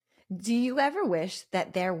Do you ever wish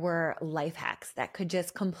that there were life hacks that could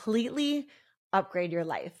just completely upgrade your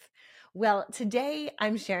life? Well, today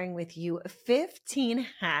I'm sharing with you 15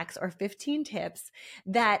 hacks or 15 tips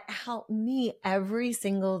that help me every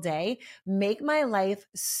single day make my life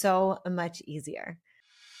so much easier.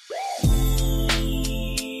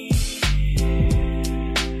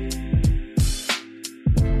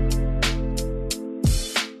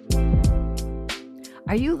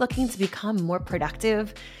 Are you looking to become more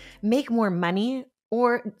productive, make more money,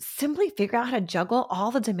 or simply figure out how to juggle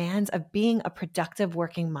all the demands of being a productive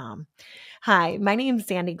working mom? Hi, my name is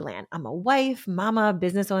Sandy Glant. I'm a wife, mama,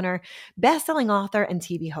 business owner, best-selling author, and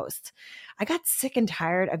TV host. I got sick and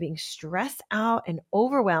tired of being stressed out and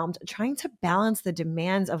overwhelmed trying to balance the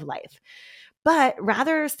demands of life. But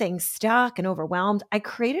rather staying stuck and overwhelmed, I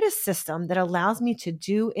created a system that allows me to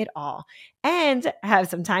do it all and have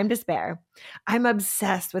some time to spare. I'm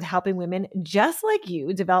obsessed with helping women just like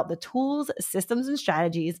you develop the tools, systems, and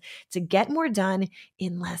strategies to get more done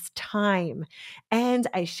in less time. And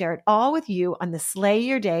I share it all with you on the Slay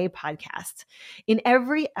Your Day podcast. In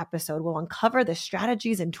every episode, we'll uncover the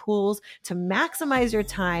strategies and tools to maximize your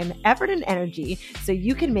time, effort, and energy so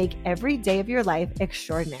you can make every day of your life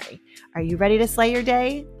extraordinary. Are you ready to slay your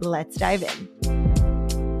day? Let's dive in.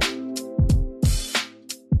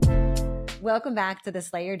 Welcome back to the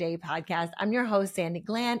Slay Your Day podcast. I'm your host, Sandy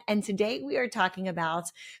Glant, and today we are talking about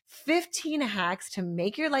 15 hacks to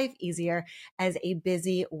make your life easier as a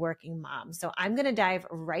busy working mom. So I'm going to dive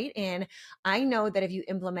right in. I know that if you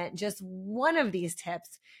implement just one of these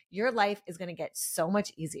tips, your life is going to get so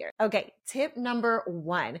much easier. Okay, tip number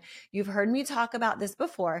 1. You've heard me talk about this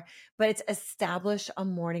before, but it's establish a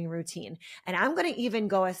morning routine. And I'm going to even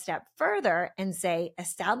go a step further and say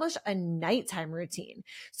establish a nighttime routine.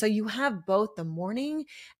 So you have both the morning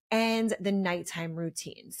and the nighttime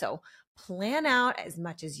routine. So plan out as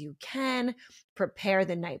much as you can, prepare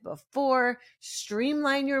the night before,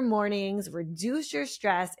 streamline your mornings, reduce your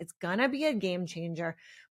stress. It's gonna be a game changer,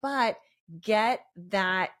 but get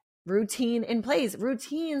that routine in place.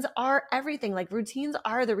 Routines are everything. Like routines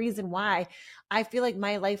are the reason why I feel like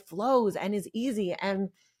my life flows and is easy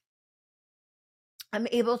and I'm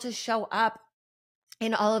able to show up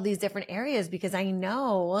in all of these different areas because I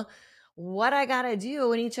know what I got to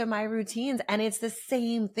do in each of my routines. And it's the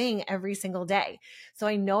same thing every single day. So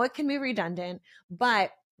I know it can be redundant,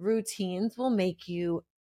 but routines will make you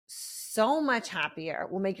so much happier,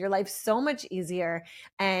 will make your life so much easier,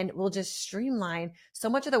 and will just streamline so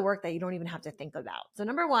much of the work that you don't even have to think about. So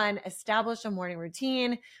number 1, establish a morning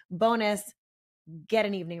routine. Bonus, get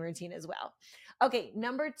an evening routine as well. Okay,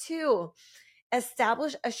 number 2,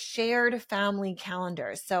 establish a shared family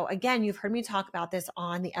calendar. So again, you've heard me talk about this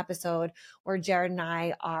on the episode where Jared and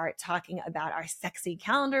I are talking about our sexy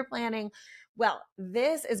calendar planning. Well,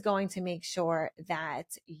 this is going to make sure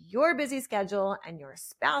that your busy schedule and your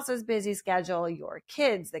spouse's busy schedule, your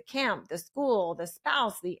kids, the camp, the school, the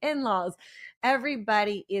spouse, the in-laws,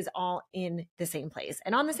 everybody is all in the same place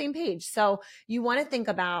and on the same page. So you want to think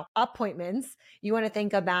about appointments. You want to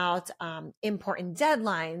think about important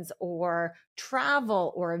deadlines or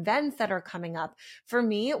travel or events that are coming up. For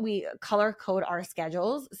me, we color code our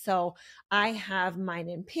schedules. So I have mine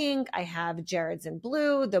in pink. I have Jared's in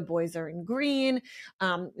blue. The boys are in green.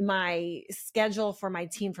 My schedule for my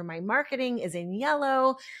team for my marketing is in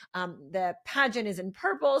yellow. The pageant is in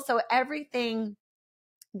purple. So everything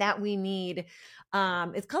that we need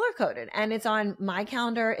is color coded and it's on my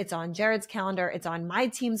calendar. It's on Jared's calendar. It's on my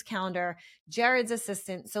team's calendar, Jared's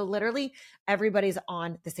assistant. So literally everybody's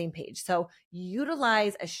on the same page. So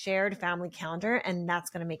utilize a shared family calendar and that's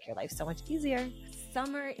going to make your life so much easier.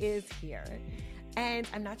 Summer is here. And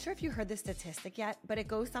I'm not sure if you heard this statistic yet, but it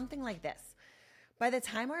goes something like this. By the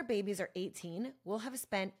time our babies are 18, we'll have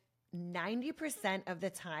spent 90% of the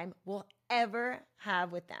time we'll ever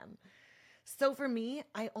have with them. So for me,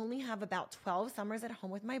 I only have about 12 summers at home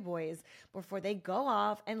with my boys before they go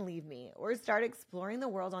off and leave me or start exploring the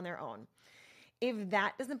world on their own. If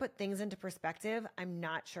that doesn't put things into perspective, I'm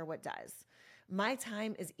not sure what does. My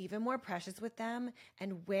time is even more precious with them,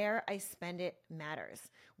 and where I spend it matters.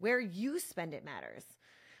 Where you spend it matters.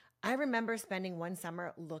 I remember spending one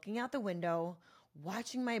summer looking out the window,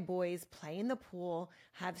 watching my boys play in the pool,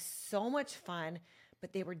 have so much fun,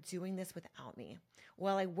 but they were doing this without me.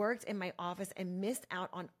 While I worked in my office and missed out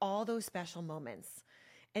on all those special moments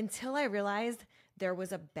until I realized there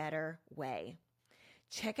was a better way.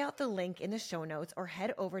 Check out the link in the show notes or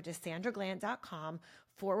head over to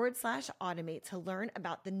sandraglant.com/automate to learn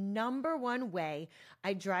about the number one way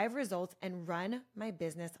I drive results and run my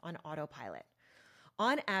business on autopilot.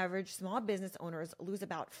 On average, small business owners lose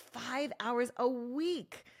about 5 hours a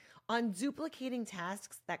week on duplicating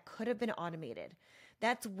tasks that could have been automated.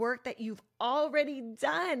 That's work that you've already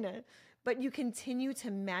done, but you continue to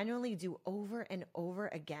manually do over and over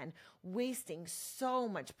again, wasting so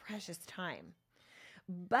much precious time.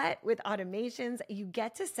 But with automations, you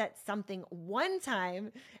get to set something one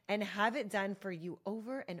time and have it done for you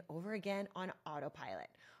over and over again on autopilot,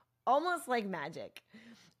 almost like magic.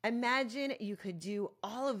 Imagine you could do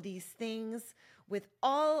all of these things with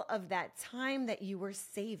all of that time that you were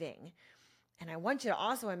saving. And I want you to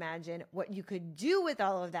also imagine what you could do with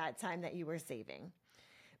all of that time that you were saving.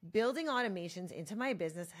 Building automations into my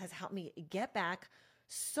business has helped me get back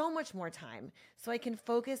so much more time so I can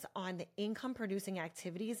focus on the income producing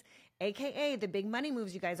activities, AKA the big money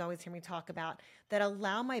moves you guys always hear me talk about, that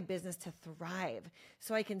allow my business to thrive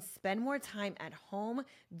so I can spend more time at home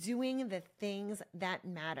doing the things that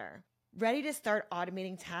matter. Ready to start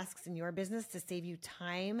automating tasks in your business to save you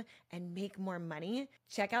time and make more money?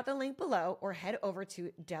 Check out the link below or head over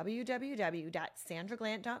to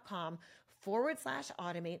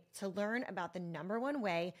www.sandraglant.com/automate to learn about the number one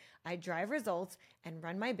way I drive results and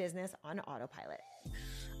run my business on autopilot.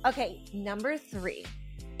 Okay, number 3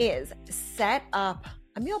 is set up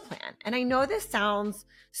a meal plan. And I know this sounds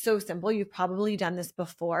so simple. You've probably done this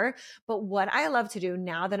before, but what I love to do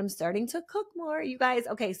now that I'm starting to cook more, you guys,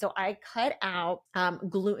 okay, so I cut out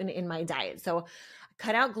gluten in my diet. So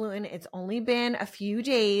cut out gluten. It's only been a few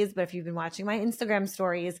days, but if you've been watching my Instagram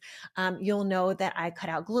stories, you'll know that I cut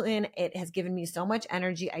out gluten. It has given me so much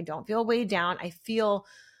energy. I don't feel weighed down. I feel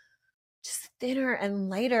just thinner and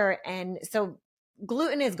lighter. And so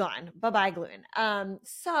gluten is gone. Bye-bye gluten.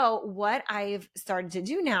 So what I've started to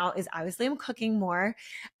do now is obviously I'm cooking more,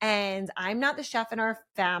 and I'm not the chef in our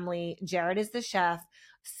family. Jared is the chef.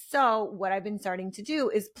 So what I've been starting to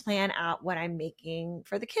do is plan out what I'm making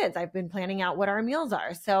for the kids. I've been planning out what our meals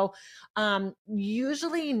are. So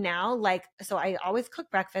usually now, so I always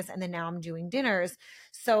cook breakfast and then now I'm doing dinners.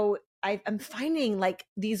 So I'm finding like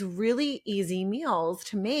these really easy meals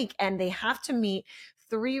to make, and they have to meet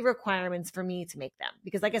 3 requirements for me to make them.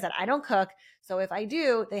 Because like I said, I don't cook. So if I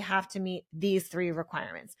do, they have to meet these 3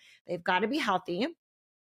 requirements. They've got to be healthy.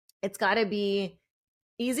 It's got to be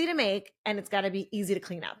easy to make, and it's got to be easy to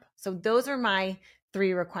clean up. So those are my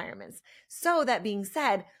 3 requirements. So that being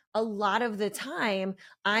said, a lot of the time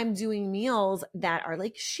I'm doing meals that are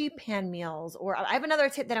like sheet pan meals, or I have another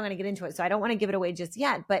tip that I'm going to get into it. So I don't want to give it away just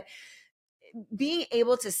yet, but being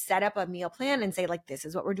able to set up a meal plan and say like, this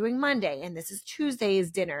is what we're doing Monday, and this is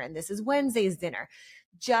Tuesday's dinner, and this is Wednesday's dinner,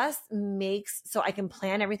 just makes so I can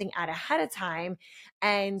plan everything out ahead of time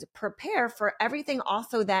and prepare for everything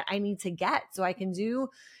also that I need to get. So I can do,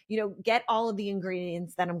 get all of the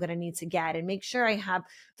ingredients that I'm going to need to get and make sure I have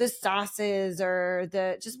the sauces or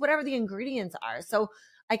just whatever the ingredients are. So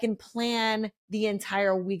I can plan the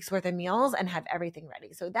entire week's worth of meals and have everything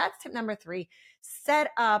ready. So that's tip number 3.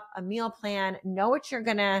 Set up a meal plan, know what you're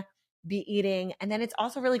going to be eating. And then it's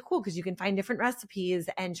also really cool because you can find different recipes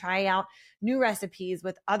and try out new recipes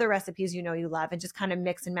with other recipes you love, and just kind of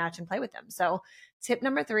mix and match and play with them. So tip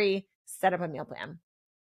number 3, set up a meal plan.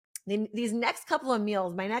 Then these next couple of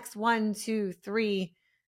meals, my next 1, 2, 3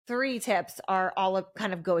 tips are all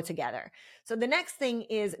kind of go together. So the next thing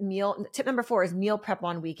is tip number 4 is meal prep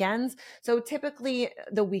on weekends. So typically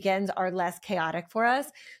the weekends are less chaotic for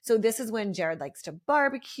us. So this is when Jared likes to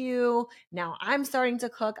barbecue. Now I'm starting to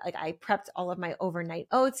cook. Like I prepped all of my overnight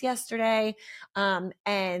oats yesterday. And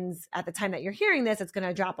at the time that you're hearing this, it's going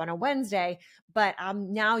to drop on a Wednesday, but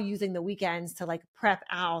I'm now using the weekends to like prep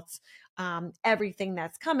out everything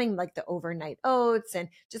that's coming, like the overnight oats, and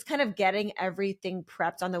just kind of getting everything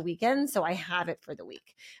prepped on the weekend so I have it for the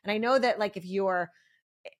week. And I know that like if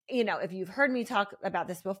you've heard me talk about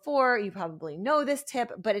this before, you probably know this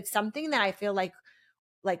tip, but it's something that I feel like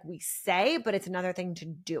we say, but it's another thing to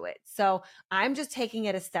do it. So I'm just taking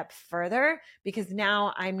it a step further, because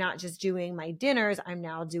now I'm not just doing my dinners, I'm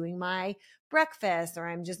now doing my breakfast, or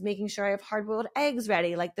I'm just making sure I have hard-boiled eggs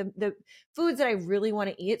ready, like the foods that I really want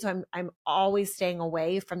to eat. So I'm always staying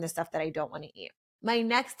away from the stuff that I don't want to eat. My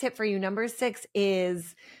next tip for you, number 6,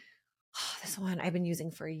 is this one I've been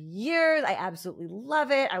using for years. I absolutely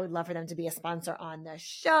love it. I would love for them to be a sponsor on the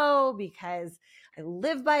show because I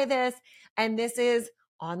live by this. And this is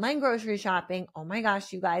online grocery shopping. Oh my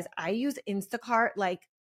gosh, you guys, I use Instacart like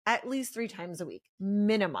at least 3 times a week,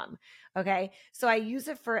 minimum. Okay. So I use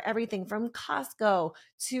it for everything from Costco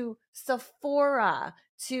to Sephora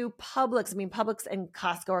to Publix. I mean, Publix and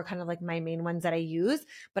Costco are kind of like my main ones that I use,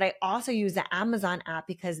 but I also use the Amazon app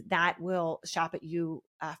because that will shop at you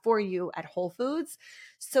for you at Whole Foods.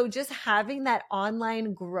 So just having that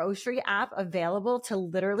online grocery app available to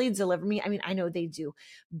literally deliver me. I mean, I know they do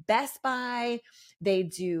Best Buy, they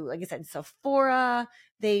do, like I said, Sephora,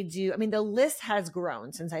 they do. I mean, the list has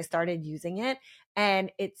grown since I started using it,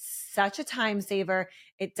 and it's such a time saver.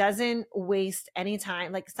 It doesn't waste any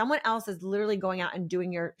time. Like someone else is literally going out and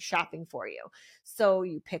doing your shopping for you. So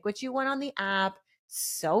you pick what you want on the app,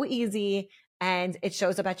 so easy, and it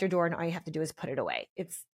shows up at your door, and all you have to do is put it away.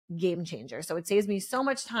 It's game changer. So it saves me so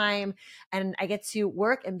much time, and I get to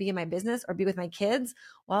work and be in my business or be with my kids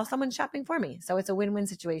while someone's shopping for me. So it's a win-win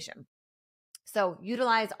situation. So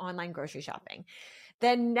utilize online grocery shopping.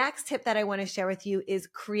 The next tip that I want to share with you is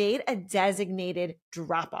create a designated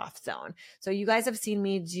drop-off zone. So you guys have seen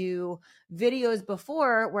me do videos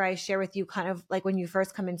before where I share with you kind of like when you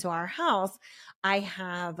first come into our house, I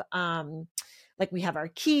have like we have our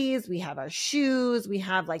keys, we have our shoes, we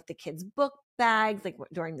have like the kids' book bags, like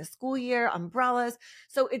during the school year, umbrellas.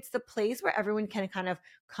 So it's the place where everyone can kind of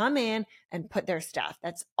come in and put their stuff.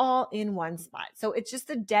 That's all in one spot. So it's just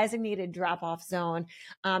a designated drop-off zone.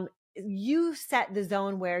 You set the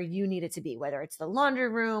zone where you need it to be, whether it's the laundry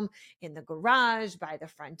room, in the garage, by the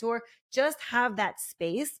front door. Just have that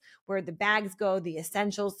space where the bags go, the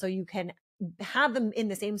essentials, so you can have them in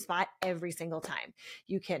the same spot every single time.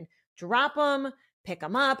 You can drop them, pick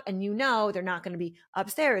them up, and you know they're not going to be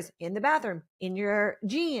upstairs, in the bathroom, in your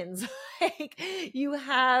jeans. Like you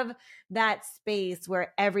have that space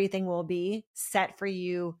where everything will be set for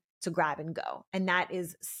you to grab and go. And that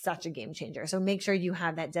is such a game changer. So make sure you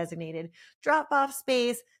have that designated drop-off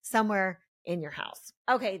space somewhere in your house.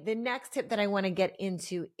 Okay, the next tip that I want to get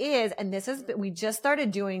into is, and we just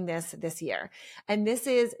started doing this year, and this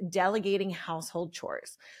is delegating household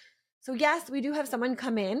chores. So yes, we do have someone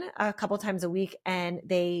come in a couple times a week and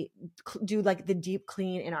they do like the deep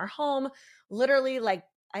clean in our home. Literally, like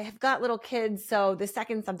I have got little kids, so the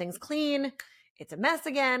second something's clean, it's a mess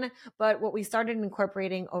again. But what we started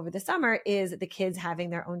incorporating over the summer is the kids having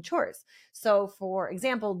their own chores. So for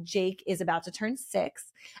example, Jake is about to turn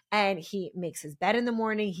 6 and he makes his bed in the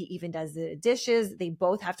morning. He even does the dishes. They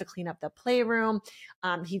both have to clean up the playroom.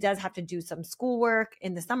 He does have to do some schoolwork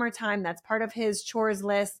in the summertime. That's part of his chores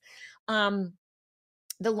list.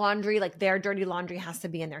 The laundry, like their dirty laundry has to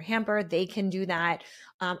be in their hamper. They can do that.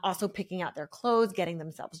 Also picking out their clothes, getting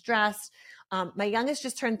themselves dressed. My youngest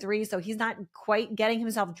just turned 3, so he's not quite getting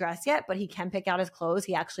himself dressed yet, but he can pick out his clothes.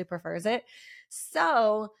 He actually prefers it.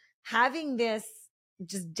 So having this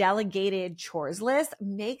just delegated chores list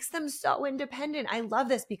makes them so independent. I love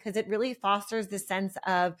this because it really fosters the sense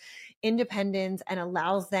of independence and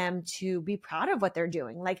allows them to be proud of what they're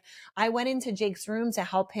doing. Like I went into Jake's room to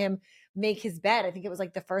help him make his bed. I think it was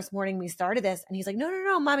like the first morning we started this, and he's like,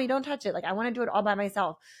 no, mommy, don't touch it. Like I want to do it all by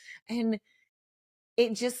myself. And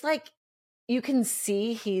it just like, you can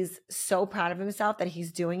see he's so proud of himself that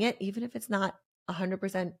he's doing it, even if it's not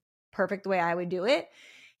 100% perfect the way I would do it.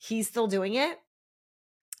 He's still doing it.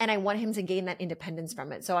 And I want him to gain that independence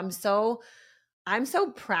from it. So I'm so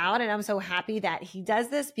proud and I'm so happy that he does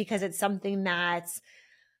this, because it's something that's,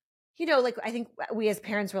 like I think we as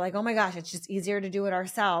parents were like, oh my gosh, it's just easier to do it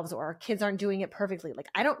ourselves, or our kids aren't doing it perfectly. Like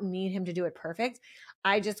I don't need him to do it perfect.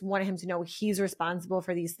 I just want him to know he's responsible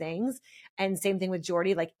for these things. And same thing with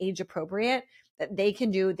Jordy, like age appropriate, that they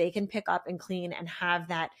can pick up and clean and have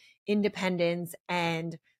that independence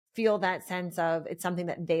and feel that sense of it's something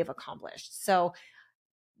that they've accomplished. So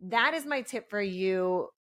that is my tip for you.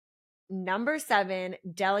 Number 7,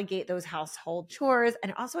 delegate those household chores.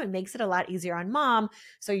 And also it makes it a lot easier on mom.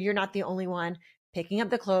 So you're not the only one picking up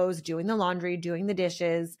the clothes, doing the laundry, doing the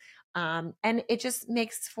dishes. And it just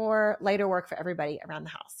makes for lighter work for everybody around the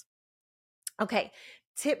house. Okay.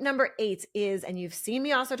 Tip number 8 is, and you've seen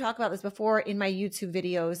me also talk about this before in my YouTube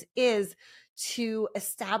videos, is to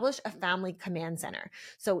establish a family command center.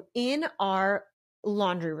 So in our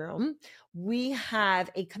laundry room, we have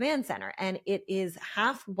a command center, and it is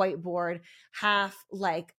half whiteboard, half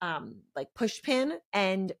like push pin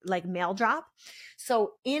and like mail drop.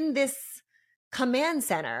 So in this command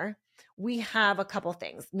center, we have a couple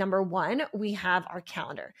things. Number 1, we have our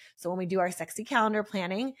calendar. So when we do our sexy calendar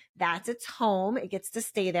planning, that's its home. It gets to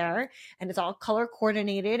stay there, and it's all color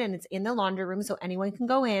coordinated, and it's in the laundry room. So anyone can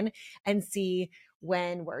go in and see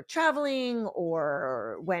when we're traveling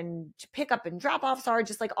or when pickup and drop offs are,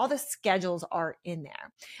 just like all the schedules are in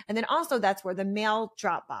there. And then also that's where the mail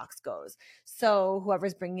drop box goes. So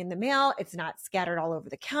whoever's bringing in the mail, it's not scattered all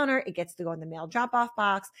over the counter. It gets to go in the mail drop off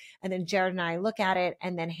box. And then Jared and I look at it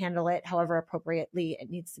and then handle it however appropriately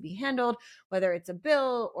it needs to be handled, whether it's a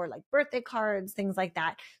bill or like birthday cards, things like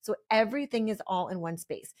that. So everything is all in one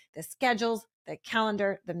space. The schedules, the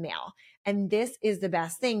calendar, the mail. And this is the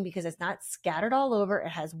best thing because it's not scattered all over. It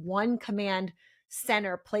has one command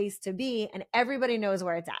center place to be, and everybody knows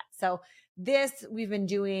where it's at. So this we've been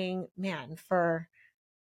doing, man, for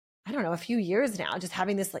I don't know, a few years now, just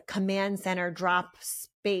having this like command center drop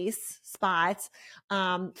space spots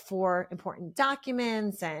for important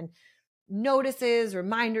documents and notices,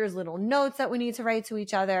 reminders, little notes that we need to write to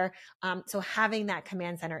each other. So having that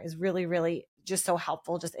command center is really, really just so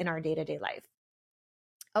helpful just in our day-to-day life.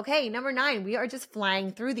 Okay, number 9, we are just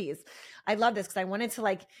flying through these. I love this because I wanted to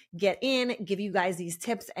like get in, give you guys these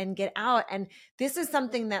tips and get out. And this is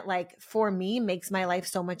something that like for me makes my life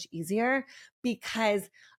so much easier because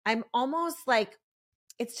I'm almost like,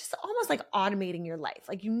 it's just almost like automating your life.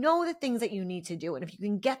 Like, you know, the things that you need to do. And if you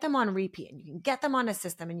can get them on repeat and you can get them on a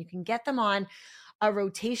system and you can get them on a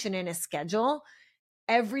rotation and a schedule,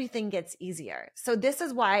 everything gets easier. So this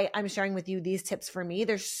is why I'm sharing with you these tips for me.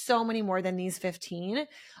 There's so many more than these 15.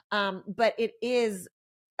 But it is,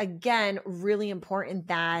 again, really important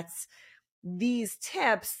that these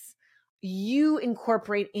tips you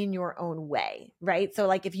incorporate in your own way, right? So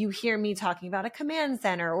like if you hear me talking about a command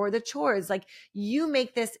center or the chores, like you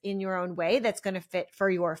make this in your own way that's going to fit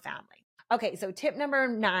for your family. Okay, so tip number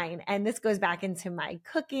 9, and this goes back into my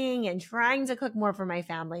cooking and trying to cook more for my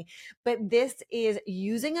family, but this is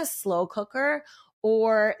using a slow cooker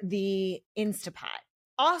or the Instapot.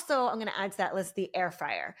 Also, I'm going to add to that list the air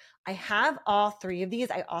fryer. I have all 3 of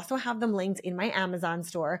these. I also have them linked in my Amazon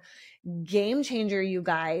store. Game changer, you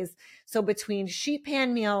guys. So between sheet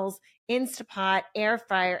pan meals, Instapot, air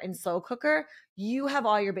fryer, and slow cooker, you have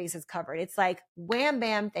all your bases covered. It's like wham,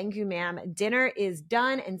 bam, thank you, ma'am. Dinner is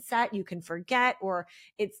done and set. You can forget, or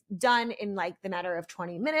it's done in like the matter of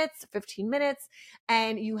 20 minutes, 15 minutes,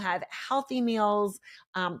 and you have healthy meals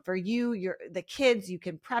for you, the kids. You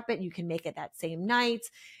can prep it. You can make it that same night.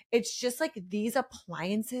 It's just like these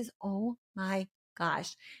appliances. Oh my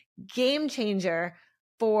gosh. Game changer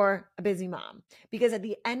for a busy mom, because at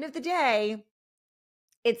the end of the day,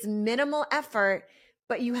 it's minimal effort,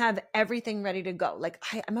 but you have everything ready to go. Like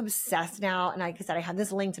I'm obsessed now. And like I said, I have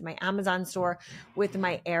this linked in my Amazon store with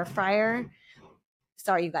my air fryer.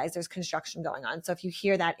 Sorry, you guys, there's construction going on. So if you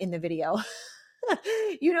hear that in the video,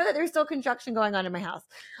 you know that there's still construction going on in my house.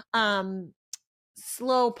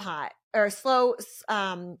 Slow pot or slow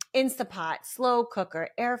Instapot, slow cooker,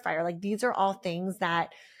 air fryer. Like these are all things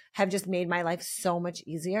that have just made my life so much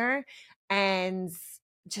easier. And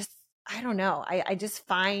just, I don't know. I just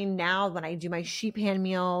find now when I do my sheet pan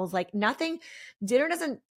meals, like dinner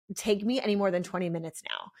doesn't take me any more than 20 minutes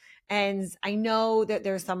now. And I know that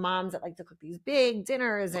there's some moms that like to cook these big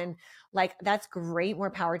dinners, and like, that's great. More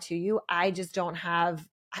power to you. I just don't have,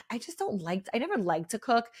 I never liked to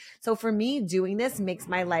cook. So for me, doing this makes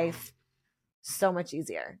my life so much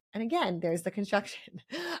easier. And again, there's the construction.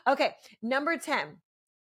 Okay. Number 10.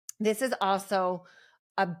 This is also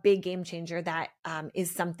a big game changer that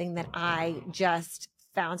is something that I just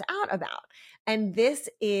found out about. And this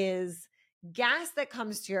is gas that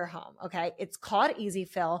comes to your home. Okay. It's called Easy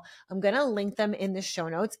Fill. I'm going to link them in the show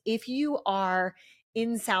notes. If you are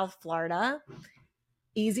in South Florida,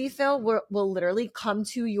 Easy Fill will literally come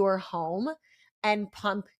to your home and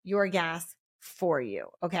pump your gas for you.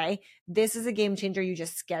 Okay. This is a game changer. You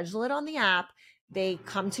just schedule it on the app. They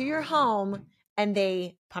come to your home and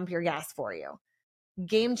they pump your gas for you.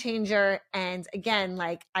 Game changer. And again,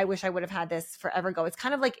 like I wish I would have had this forever ago. It's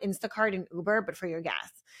kind of like Instacart and Uber, but for your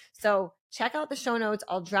gas. So check out the show notes.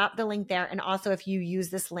 I'll drop the link there. And also if you use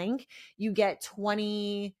this link, you get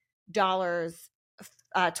 $20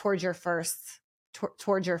 towards your first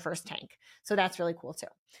tank. So that's really cool too.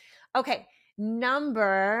 Okay.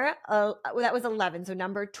 That was 11. So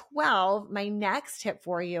number 12, my next tip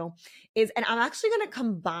for you is, and I'm actually going to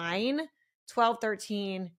combine 12,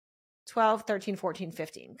 13, 14,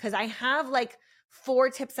 15, because I have like 4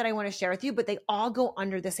 tips that I want to share with you, but they all go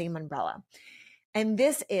under the same umbrella. And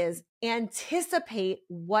this is anticipate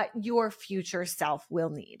what your future self will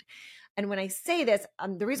need. And when I say this,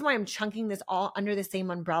 the reason why I'm chunking this all under the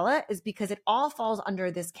same umbrella is because it all falls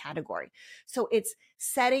under this category. So it's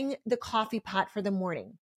setting the coffee pot for the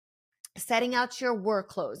morning, setting out your work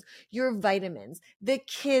clothes, your vitamins, the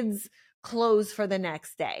kids' clothes for the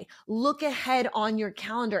next day. Look ahead on your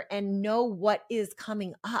calendar and know what is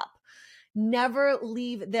coming up. Never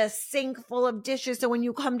leave the sink full of dishes. So when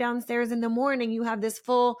you come downstairs in the morning, you have this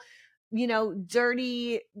full,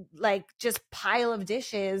 dirty, like just pile of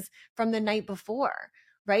dishes from the night before.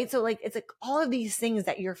 right? So like, it's like all of these things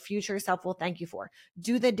that your future self will thank you for.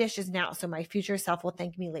 Do the dishes now, so my future self will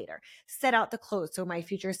thank me later. Set out the clothes, so my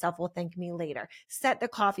future self will thank me later. Set the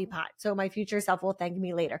coffee pot, so my future self will thank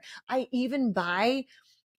me later. I even buy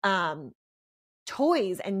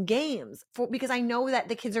toys and games because I know that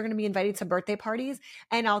the kids are going to be invited to birthday parties,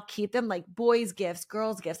 and I'll keep them like boys gifts,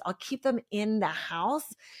 girls gifts. I'll keep them in the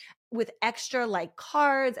house with extra like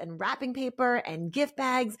cards and wrapping paper and gift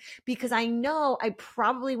bags, because I know I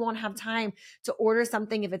probably won't have time to order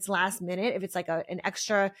something if it's last minute, if it's like an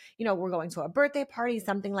extra, we're going to a birthday party,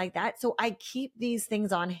 something like that. So I keep these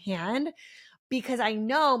things on hand because I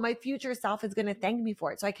know my future self is going to thank me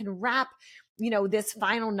for it. So I can wrap, this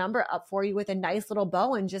final number up for you with a nice little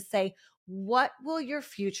bow and just say, what will your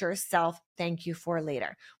future self thank you for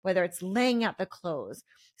later? Whether it's laying out the clothes,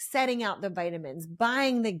 setting out the vitamins,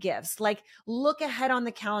 buying the gifts, like look ahead on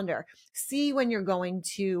the calendar, see when you're going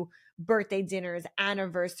to birthday dinners,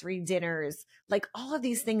 anniversary dinners, like all of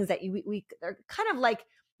these things that we are kind of like,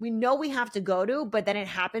 we know we have to go to, but then it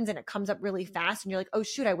happens and it comes up really fast. And you're like, oh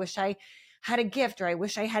shoot, I wish I had a gift, or I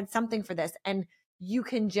wish I had something for this. And you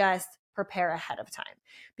can just prepare ahead of time,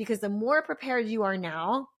 because the more prepared you are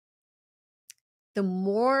now, the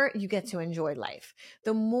more you get to enjoy life,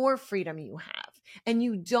 the more freedom you have. And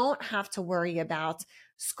you don't have to worry about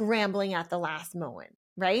scrambling at the last moment,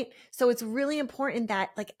 right? So it's really important that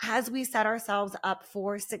like, as we set ourselves up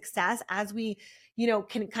for success, as we,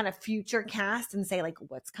 can kind of future cast and say like,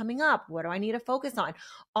 what's coming up? What do I need to focus on?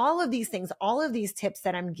 All of these things, all of these tips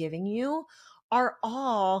that I'm giving you are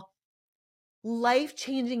all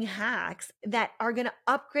life-changing hacks that are going to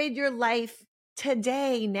upgrade your life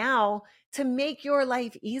today, now, to make your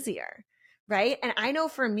life easier, right? And I know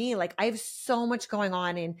for me, like I have so much going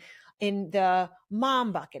on in the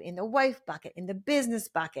mom bucket, in the wife bucket, in the business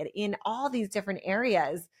bucket, in all these different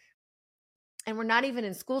areas. And we're not even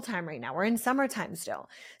in school time right now. We're in summertime still.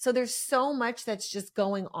 So there's so much that's just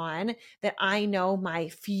going on that I know my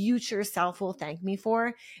future self will thank me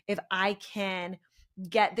for if I can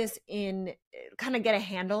get this in, kind of get a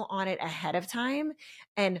handle on it ahead of time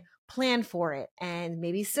and plan for it and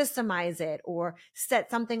maybe systemize it or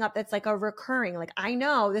set something up that's like a recurring. Like I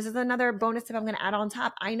know this is another bonus tip I'm going to add on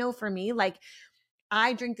top. I know for me, like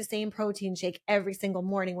I drink the same protein shake every single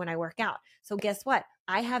morning when I work out. So guess what?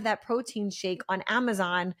 I have that protein shake on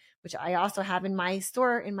Amazon, which I also have in my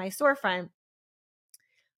storefront.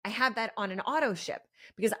 I have that on an auto ship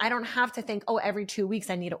because I don't have to think, oh, every 2 weeks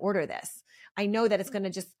I need to order this. I know that it's going to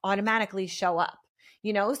just automatically show up,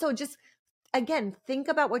 So just, again, think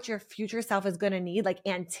about what your future self is going to need, like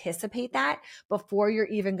anticipate that before you're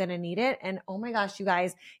even going to need it. And oh my gosh, you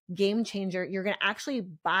guys, game changer. You're going to actually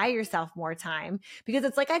buy yourself more time, because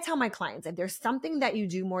it's like I tell my clients, if there's something that you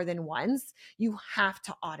do more than once, you have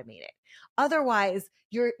to automate it. Otherwise,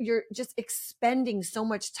 you're just expending so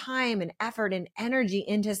much time and effort and energy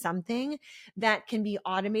into something that can be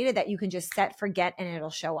automated, that you can just set, forget, and it'll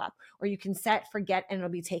show up, or you can set, forget, and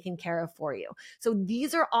it'll be taken care of for you. So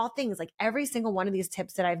these are all things, like every single one of these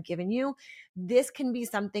tips that I've given you, this can be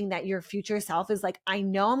something that your future self is like, I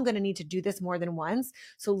know I'm going to need to do this more than once.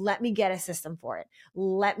 So let me get a system for it.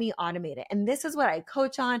 Let me automate it. And this is what I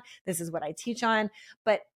coach on. This is what I teach on.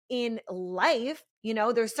 But in life,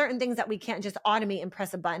 there's certain things that we can't just automate and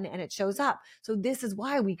press a button and it shows up. So this is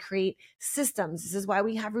why we create systems. This is why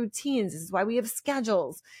we have routines. This is why we have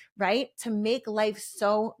schedules, right? To make life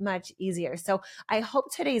so much easier. So I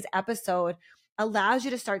hope today's episode allows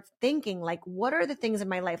you to start thinking, like, what are the things in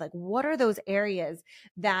my life? Like, what are those areas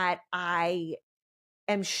that I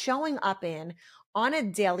am showing up in on a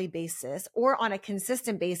daily basis or on a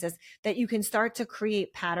consistent basis that you can start to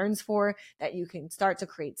create patterns for, that you can start to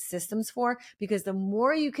create systems for? Because the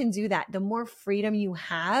more you can do that, the more freedom you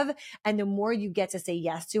have and the more you get to say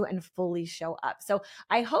yes to and fully show up. So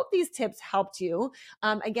I hope these tips helped you.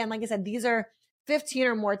 Again, like I said, these are 15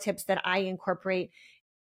 or more tips that I incorporate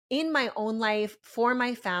in my own life, for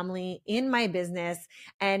my family, in my business.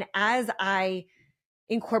 And as I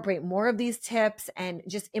incorporate more of these tips and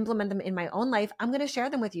just implement them in my own life, I'm going to share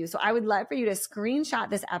them with you. So I would love for you to screenshot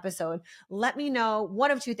this episode. Let me know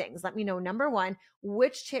one of two things. Let me know, number one,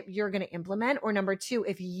 which tip you're going to implement, or number two,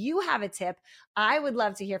 if you have a tip, I would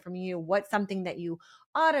love to hear from you. What's something that you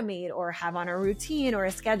automate or have on a routine or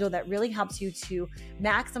a schedule that really helps you to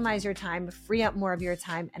maximize your time, free up more of your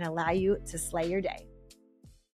time, and allow you to slay your day?